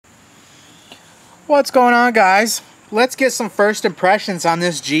What's going on, guys? Let's get some first impressions on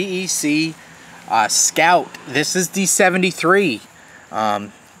this GEC Scout. This is the 73.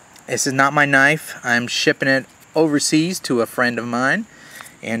 This is not my knife. I'm shipping it overseas to a friend of mine,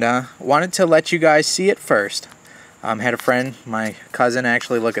 and wanted to let you guys see it first. Had a friend, my cousin,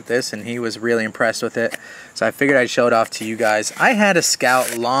 actually look at this, and he was really impressed with it, so I figured I'd show it off to you guys. I had a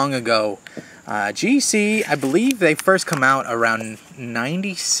Scout long ago. GEC, I believe they first come out around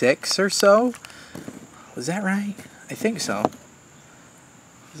 96 or so. Was that right? I think so.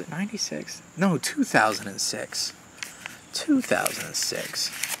 Was it 96? No, 2006. 2006.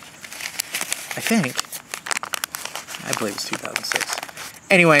 I think. I believe it's 2006.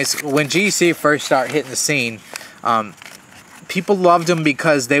 Anyways, when GEC first started hitting the scene, people loved them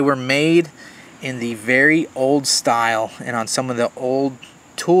because they were made in the very old style and on some of the old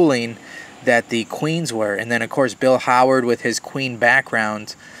tooling that the Queens were. And then, of course, Bill Howard, with his Queen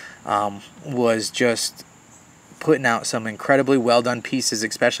background, was just putting out some incredibly well done pieces,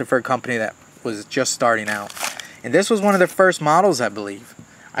 especially for a company that was just starting out. And this was one of their first models, I believe.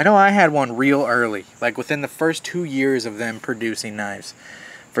 I know I had one real early, like within the first 2 years of them producing knives.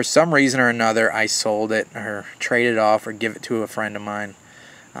 For some reason or another, I sold it or traded it off or give it to a friend of mine.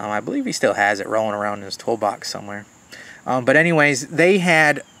 I believe he still has it rolling around in his toolbox somewhere. But anyways, they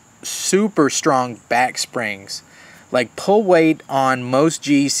had super strong back springs. Like pull weight on most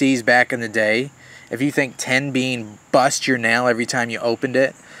GECs back in the day, if you think 10 being bust your nail every time you opened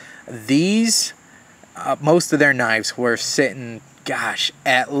it, these, most of their knives were sitting, gosh,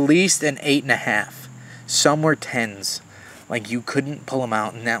 at least an 8.5. Some were 10s. Like you couldn't pull them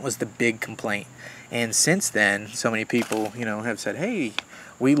out, and that was the big complaint. And since then, so many people, you know, have said, hey,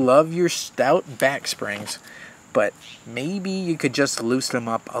 we love your stout back springs, but maybe you could just loosen them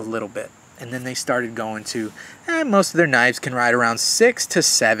up a little bit. And then they started going to, most of their knives can ride around 6 to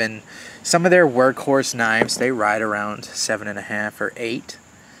 7. Some of their workhorse knives, they ride around 7.5 or 8,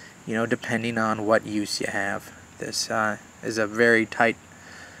 you know, depending on what use you have. This is a very tight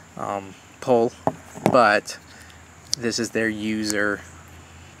pull, but this is their user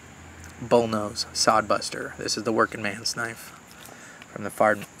bullnose sodbuster. This is the working man's knife from the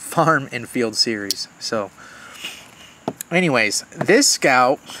Farm and Field series. So, anyways, this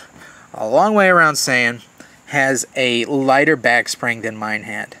Scout, a long way around saying, has a lighter back spring than mine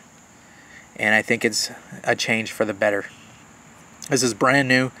had. And I think it's a change for the better. This is brand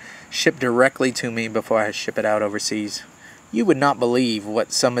new, shipped directly to me before I ship it out overseas. You would not believe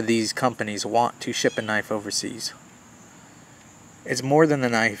what some of these companies want to ship a knife overseas. It's more than the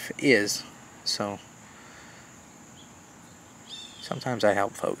knife is, so sometimes I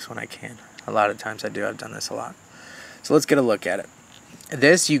help folks when I can. A lot of times I do. I've done this a lot. So let's get a look at it.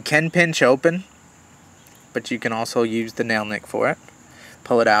 This you can pinch open, but you can also use the nail nick for it.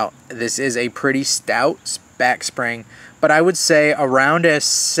 Pull it out. This is a pretty stout back spring, but I would say around a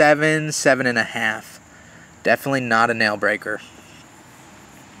 7, 7.5. Definitely not a nail breaker.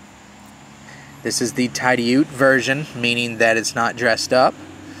 This is the Tidy version, meaning that it's not dressed up.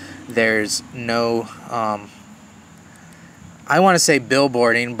 There's no, I want to say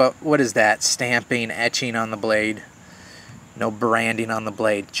billboarding, but what is that? Stamping, etching on the blade. No branding on the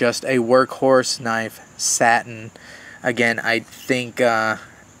blade. Just a workhorse knife, satin. Again, I think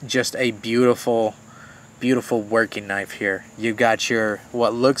just a beautiful, beautiful working knife here. You've got your,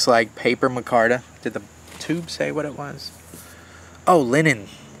 what looks like paper micarta. Did the tube say what it was? Oh, linen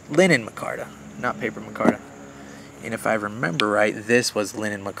micarta, not paper micarta. And if I remember right, this was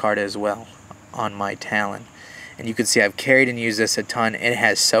linen micarta as well on my Talon. And you can see I've carried and used this a ton. It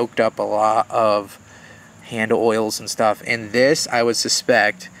has soaked up a lot of hand oils and stuff. And this, I would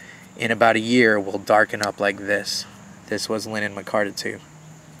suspect, in about a year will darken up like this. This was linen micarta too,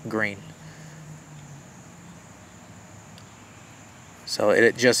 green. So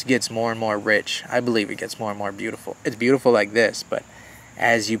it just gets more and more rich. I believe it gets more and more beautiful. It's beautiful like this, but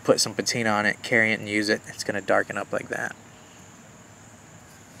as you put some patina on it, carry it and use it, it's going to darken up like that.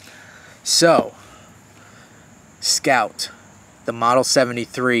 So, Scout, the Model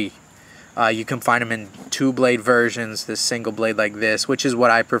 73. You can find them in 2-blade versions, this single blade like this, which is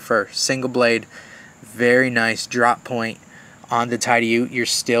what I prefer. Single blade, very nice drop point on the Tidy. You're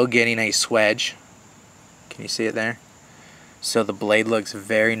still getting a swedge. Can you see it there? So the blade looks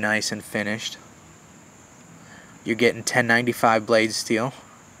very nice and finished. You're getting 1095 blade steel.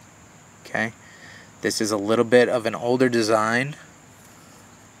 Okay. This is a little bit of an older design,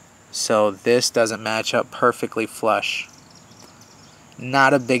 so this doesn't match up perfectly flush.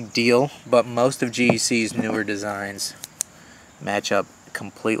 Not a big deal, but most of GEC's newer designs match up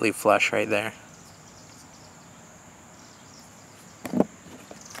completely flush right there.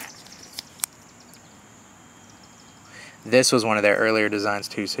 This was one of their earlier designs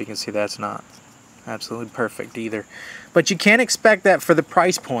too, so you can see that's not absolutely perfect either. But you can't expect that for the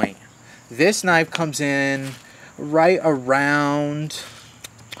price point. This knife comes in right around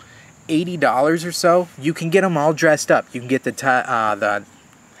 $80 or so. You can get them all dressed up. You can get the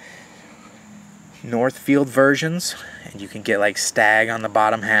Northfield versions, and you can get like stag on the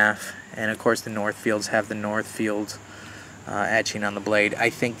bottom half, and of course the Northfields have the Northfield etching on the blade. I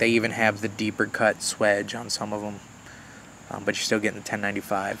think they even have the deeper cut swedge on some of them, but you're still getting the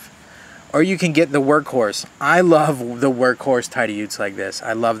 1095. Or you can get the Workhorse. I love the Workhorse Tidy Utes like this.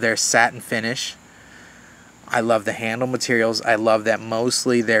 I love their satin finish. I love the handle materials. I love that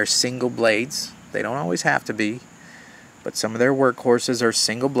mostly they're single blades. They don't always have to be, but some of their Workhorses are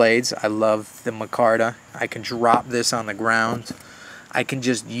single blades. I love the micarta. I can drop this on the ground. I can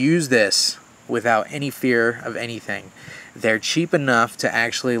just use this without any fear of anything. They're cheap enough to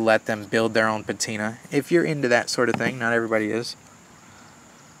actually let them build their own patina. If you're into that sort of thing, not everybody is.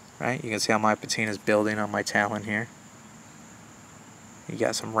 Right? You can see how my patina is building on my talon here. You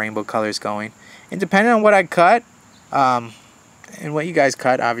got some rainbow colors going. And depending on what I cut, and what you guys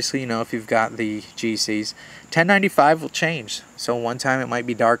cut, obviously, you know, if you've got the GECs, 1095 will change. So one time it might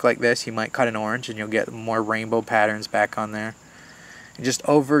be dark like this, you might cut an orange and you'll get more rainbow patterns back on there. And just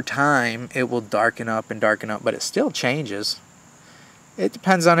over time, it will darken up, but it still changes. It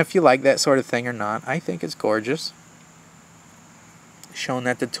depends on if you like that sort of thing or not. I think it's gorgeous. Showing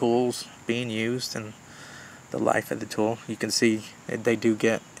that the tool's being used and the life of the tool. You can see they do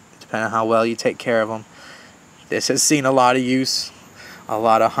get, depending on how well you take care of them. This has seen a lot of use, a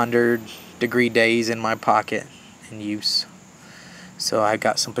lot of 100-degree days in my pocket in use. So I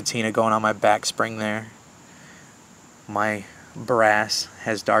got some patina going on my back spring there. My brass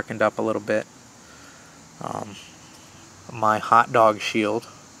has darkened up a little bit. My hot dog shield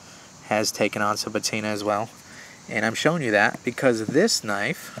has taken on some patina as well. And I'm showing you that because this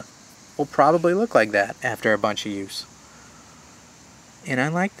knife will probably look like that after a bunch of use. And I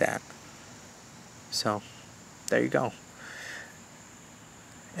like that. So there you go.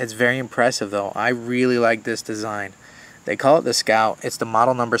 It's very impressive though. I really like this design. They call it the Scout. It's the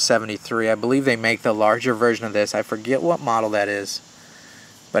model number 73. I believe they make the larger version of this. I forget what model that is.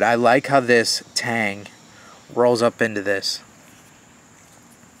 But I like how this tang rolls up into this.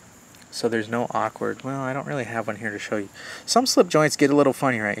 So there's no awkward, well, I don't really have one here to show you. Some slip joints get a little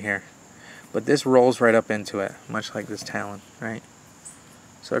funny right here. But this rolls right up into it, much like this talon, right?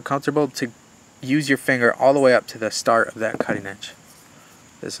 So they're comfortable to use your finger all the way up to the start of that cutting edge.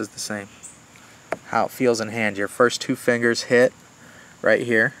 This is the same. How it feels in hand. Your first two fingers hit right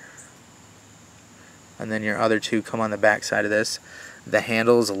here. And then your other two come on the back side of this. The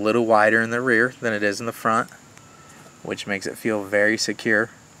handle is a little wider in the rear than it is in the front, which makes it feel very secure.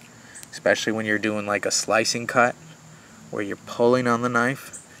 Especially when you're doing like a slicing cut where you're pulling on the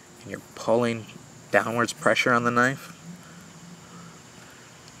knife and you're pulling downwards pressure on the knife,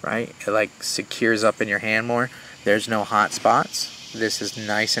 right? It like secures up in your hand more. There's no hot spots. This is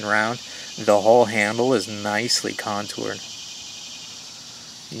nice and round. The whole handle is nicely contoured.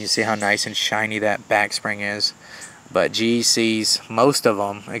 You see how nice and shiny that back spring is. But GECs, most of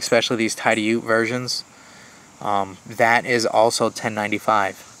them, especially these Tidy Ute versions, that is also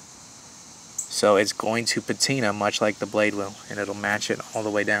 1095. So it's going to patina much like the blade will, and it'll match it all the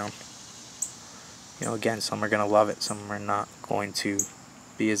way down. You know, again, some are going to love it, some are not going to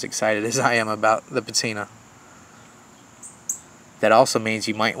be as excited as I am about the patina. That also means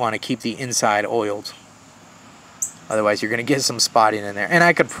you might want to keep the inside oiled. Otherwise, you're going to get some spotting in there. And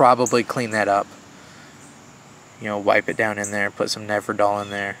I could probably clean that up. You know, wipe it down in there, put some Neverdol in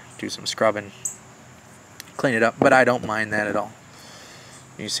there, do some scrubbing, clean it up. But I don't mind that at all.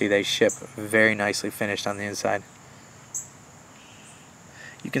 You see they ship very nicely finished on the inside.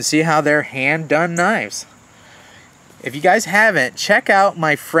 You can see how they're hand-done knives. If you guys haven't, check out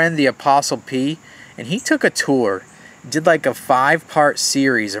my friend the Apostle P. And he took a tour, did like a 5-part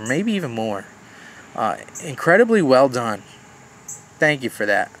series or maybe even more. Incredibly well done. Thank you for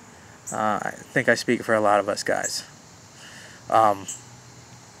that. I think I speak for a lot of us guys.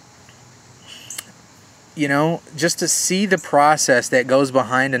 You know, just to see the process that goes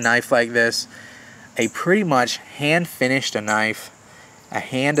behind a knife like this, a pretty much hand-finished knife, a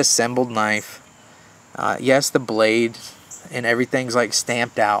hand-assembled knife. Yes, the blade and everything's like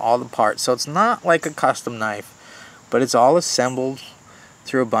stamped out, all the parts. So it's not like a custom knife, but it's all assembled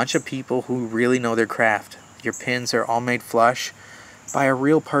through a bunch of people who really know their craft. Your pins are all made flush by a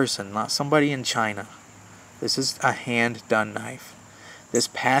real person, not somebody in China. This is a hand-done knife. This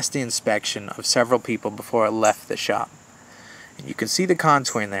passed the inspection of several people before it left the shop. And you can see the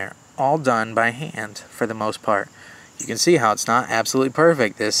contouring there, all done by hand for the most part. You can see how it's not absolutely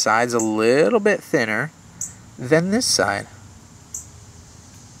perfect. This side's a little bit thinner than this side.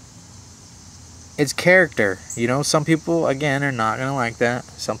 It's character. You know, some people, again, are not going to like that.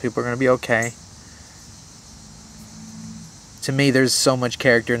 Some people are going to be okay. To me, there's so much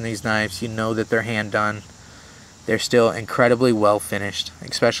character in these knives. You know that they're hand done. They're still incredibly well finished,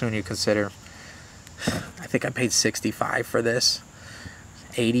 especially when you consider, I think I paid $65 for this.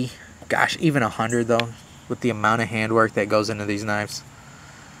 80, gosh, even 100 though, with the amount of handwork that goes into these knives.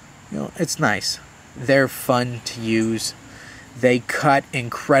 You know, it's nice. They're fun to use. They cut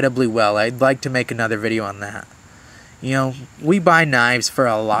incredibly well. I'd like to make another video on that. You know, we buy knives for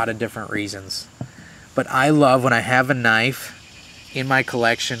a lot of different reasons. But I love when I have a knife in my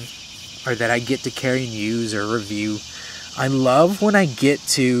collection, or that I get to carry and use or review. I love when I get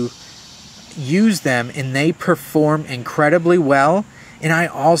to use them and they perform incredibly well, and I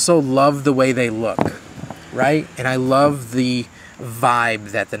also love the way they look, right? And I love the vibe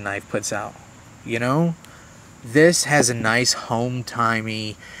that the knife puts out, you know? This has a nice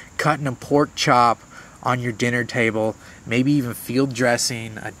home-timey, cutting a pork chop on your dinner table, maybe even field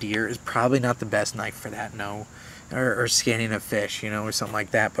dressing a deer is probably not the best knife for that, no. Or scanning a fish, you know, or something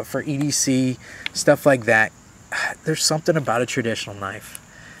like that. But for EDC, stuff like that, there's something about a traditional knife.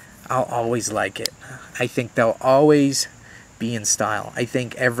 I'll always like it. I think they'll always be in style. I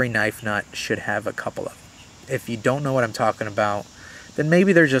think every knife nut should have a couple of them. If you don't know what I'm talking about, then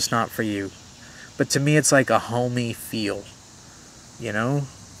maybe they're just not for you. But to me, it's like a homey feel, you know?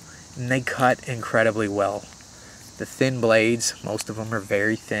 And they cut incredibly well. The thin blades, most of them are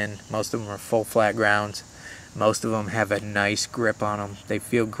very thin. Most of them are full flat grounds. Most of them have a nice grip on them. They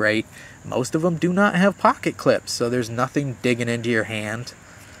feel great. Most of them do not have pocket clips, so there's nothing digging into your hand.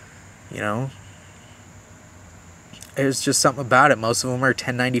 You know? There's just something about it. Most of them are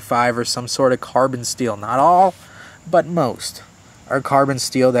 1095 or some sort of carbon steel. Not all, but most are carbon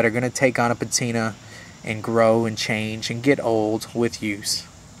steel that are going to take on a patina and grow and change and get old with use.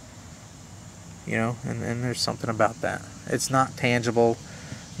 You know? And there's something about that. It's not tangible.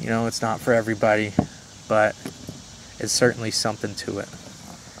 You know, it's not for everybody. But it's certainly something to it.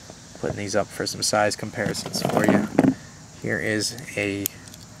 Putting these up for some size comparisons for you. Here is a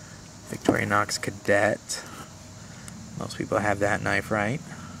Victorinox Cadet. Most people have that knife, right?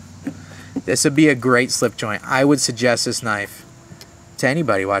 This would be a great slip joint. I would suggest this knife to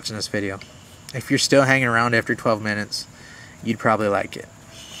anybody watching this video. If you're still hanging around after 12 minutes, you'd probably like it.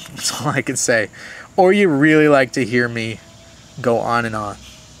 That's all I can say. Or you really like to hear me go on and on.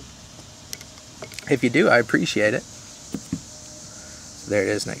 If you do, I appreciate it. There it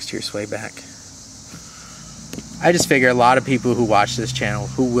is next to your sway back. I just figure a lot of people who watch this channel,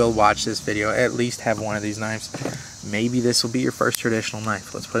 who will watch this video, at least have one of these knives. Maybe this will be your first traditional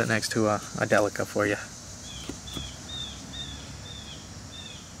knife. Let's put it next to a Delica for you.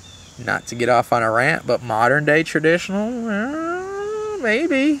 Not to get off on a rant, but modern day traditional,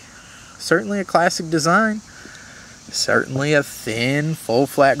 maybe. Certainly a classic design. Certainly a thin, full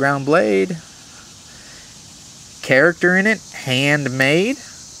flat ground blade. Character in it? Handmade?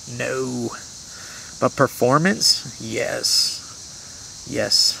 No. But performance? Yes.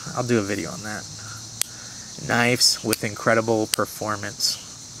 Yes, I'll do a video on that. Knives with incredible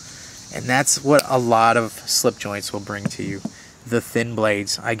performance. And that's what a lot of slip joints will bring to you. The thin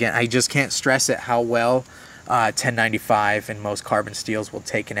blades. Again, I just can't stress it how well 1095 and most carbon steels will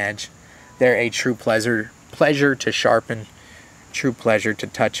take an edge. They're a true pleasure to sharpen, true pleasure to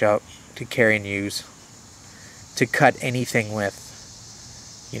touch up, to carry and use, to cut anything with.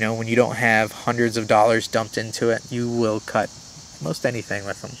 You know, when you don't have hundreds of dollars dumped into it, you will cut most anything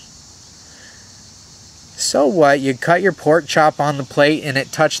with them. So what? You cut your pork chop on the plate and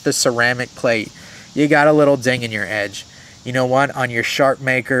it touched the ceramic plate. You got a little ding in your edge. You know what? On your sharp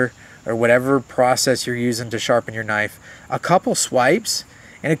maker or whatever process you're using to sharpen your knife, a couple swipes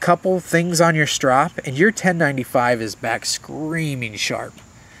and a couple things on your strop and your 1095 is back screaming sharp.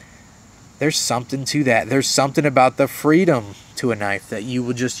 There's something to that. There's something about the freedom to a knife that you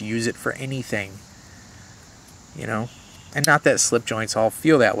will just use it for anything. You know? And not that slip joints all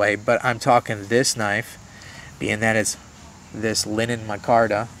feel that way, but I'm talking this knife, being that it's this linen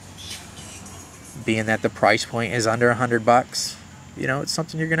micarta, being that the price point is under $100, you know, it's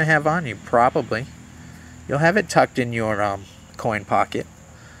something you're going to have on you, probably. You'll have it tucked in your coin pocket.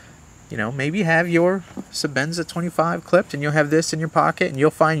 You know, maybe have your Sebenza 25 clipped and you'll have this in your pocket and you'll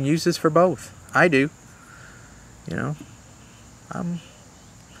find uses for both. I do. You know, I'm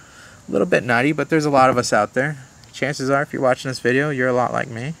a little bit nutty, but there's a lot of us out there. Chances are, if you're watching this video, you're a lot like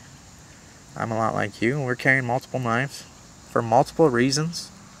me. I'm a lot like you, and we're carrying multiple knives for multiple reasons.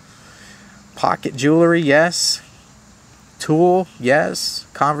 Pocket jewelry, yes. Tool, yes.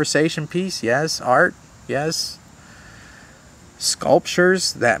 Conversation piece, yes. Art, yes.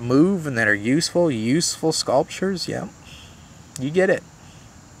 Sculptures that move and that are useful sculptures, yeah. You get it.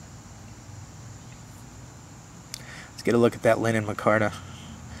 Let's get a look at that linen micarta.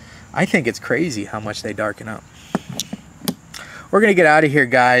 I think it's crazy how much they darken up. We're going to get out of here,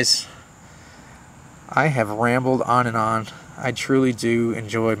 guys. I have rambled on and on. I truly do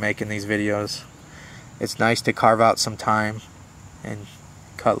enjoy making these videos. It's nice to carve out some time and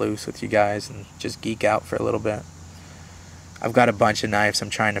cut loose with you guys and just geek out for a little bit. I've got a bunch of knives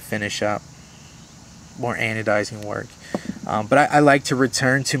I'm trying to finish up. More anodizing work. But I like to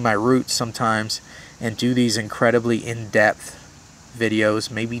return to my roots sometimes and do these incredibly in-depth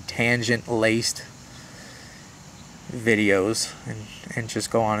videos, maybe tangent-laced videos, and just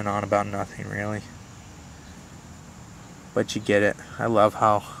go on and on about nothing, really. But you get it. I love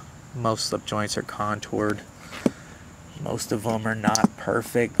how most slip joints are contoured. Most of them are not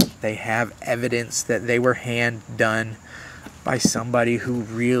perfect. They have evidence that they were hand done by somebody who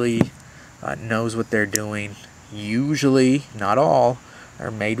really knows what they're doing. Usually, not all,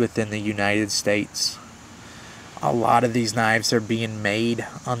 are made within the United States. A lot of these knives are being made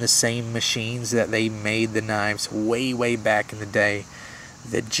on the same machines that they made the knives way back in the day.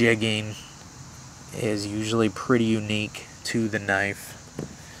 The jigging is usually pretty unique to the knife.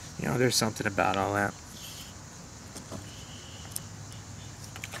 You know, there's something about all that.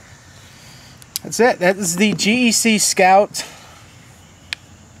 That's it. That is the GEC Scout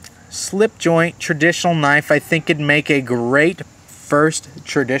slip joint traditional knife. I think it'd make a great first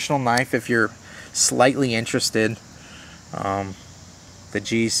traditional knife if you're slightly interested. The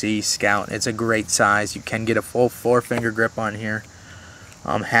GEC Scout, it's a great size. You can get a full 4-finger grip on here.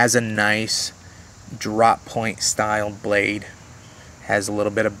 Has a nice drop point styled blade. Has a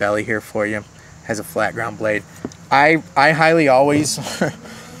little bit of belly here for you. Has a flat ground blade. I highly always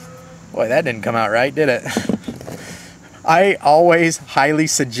boy, that didn't come out right, did it? I always highly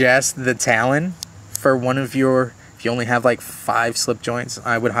suggest the Talon for one of your, if you only have like 5 slip joints,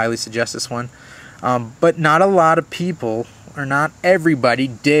 I would highly suggest this one. But not a lot of people, or not everybody,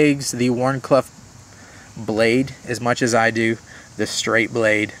 digs the Wharncliffe blade as much as I do. The straight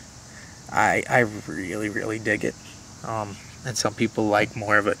blade, I really dig it. And some people like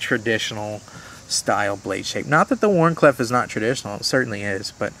more of a traditional style blade shape. Not that the Wharncliffe is not traditional, it certainly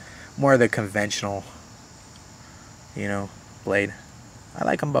is, but more of the conventional, you know, blade. I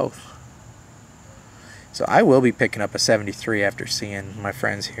like them both. So I will be picking up a 73 after seeing my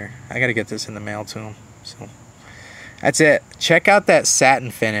friends here. I got to get this in the mail to them. So that's it. Check out that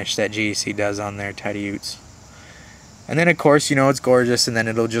satin finish that GEC does on their Tidy Utes. And then, of course, you know, it's gorgeous, and then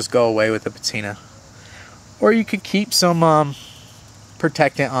it'll just go away with the patina. Or you could keep some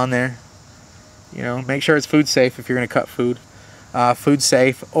protectant on there. You know, make sure it's food safe if you're going to cut food. Food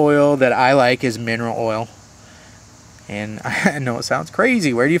safe oil that I like is mineral oil. And I know it sounds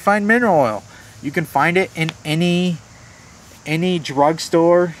crazy. Where do you find mineral oil? You can find it in any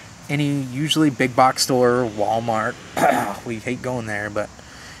drugstore, any usually big box store, Walmart. We hate going there, but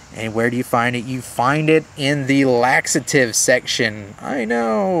and where do you find it? You find it in the laxative section. I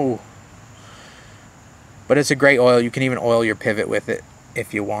know. But it's a great oil. You can even oil your pivot with it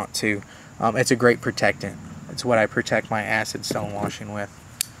if you want to. It's a great protectant. It's what I protect my acid stone washing with.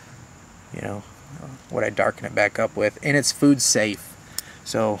 You know, what I darken it back up with. And it's food safe.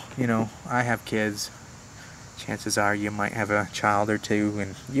 So, you know, I have kids. Chances are you might have a child or two,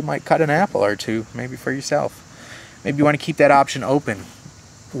 and you might cut an apple or two, maybe for yourself. Maybe you want to keep that option open.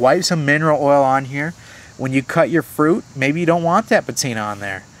 Wipe some mineral oil on here. When you cut your fruit, maybe you don't want that patina on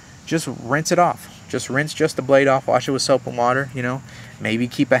there. Just rinse it off. Just rinse just the blade off, wash it with soap and water, you know. Maybe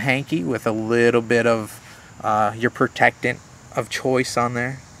keep a hanky with a little bit of your protectant of choice on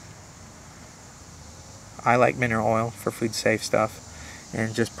there. I like mineral oil for food safe stuff.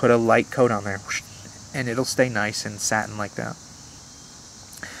 And just put a light coat on there. And it'll stay nice and satin like that.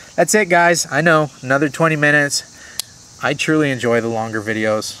 That's it, guys. I know, another 20 minutes. I truly enjoy the longer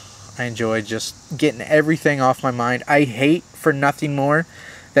videos. I enjoy just getting everything off my mind. I hate for nothing more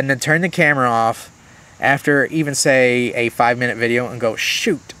than to turn the camera off after even, say, a 5-minute video and go,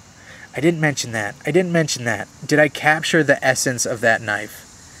 shoot, I didn't mention that. I didn't mention that. Did I capture the essence of that knife?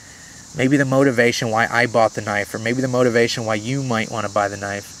 Maybe the motivation why I bought the knife, or maybe the motivation why you might want to buy the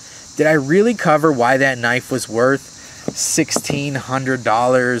knife. Did I really cover why that knife was worth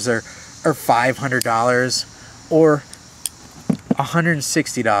 $1,600 or $500 or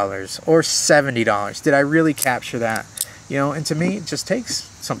 $160 or $70? Did I really capture that? You know, and to me, it just takes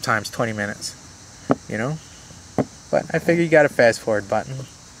sometimes 20 minutes, you know? But I figure you got a fast forward button,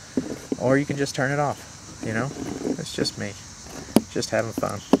 or you can just turn it off. you know? It's just me. Just having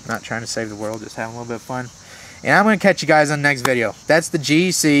fun. Not trying to save the world, just having a little bit of fun. And I'm going to catch you guys on the next video. That's the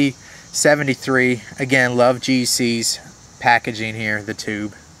GEC 73. Again, love GEC's packaging here, the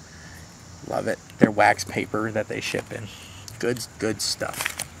tube. Love it. Their wax paper that they ship in. Good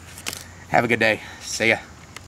stuff. Have a good day. See ya.